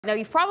Now,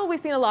 you've probably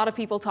seen a lot of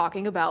people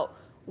talking about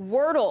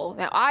Wordle.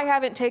 Now, I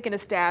haven't taken a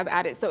stab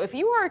at it, so if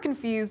you are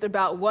confused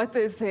about what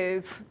this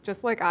is,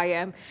 just like I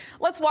am,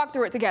 let's walk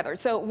through it together.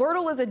 So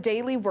Wordle is a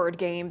daily word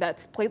game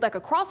that's played like a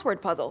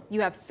crossword puzzle.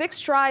 You have 6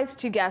 tries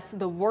to guess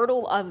the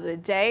Wordle of the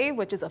day,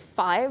 which is a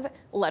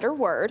 5-letter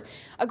word.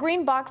 A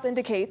green box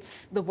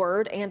indicates the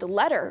word and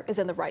letter is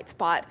in the right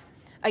spot.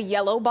 A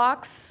yellow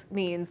box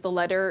means the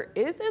letter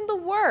is in the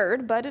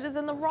word, but it is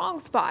in the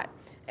wrong spot.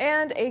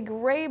 And a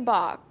gray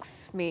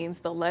box means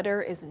the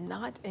letter is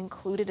not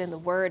included in the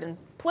word. And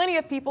plenty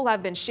of people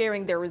have been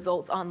sharing their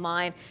results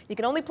online. You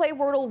can only play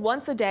Wordle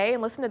once a day.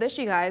 And listen to this,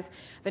 you guys.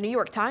 The New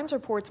York Times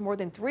reports more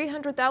than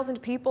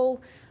 300,000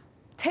 people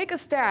take a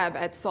stab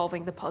at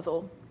solving the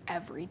puzzle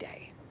every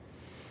day.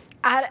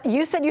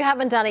 You said you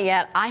haven't done it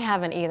yet. I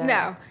haven't either.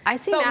 No. I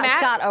see Matt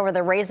Scott over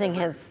there raising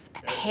his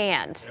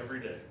hand. Every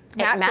day.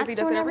 Matt's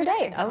doing it every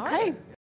day. Okay.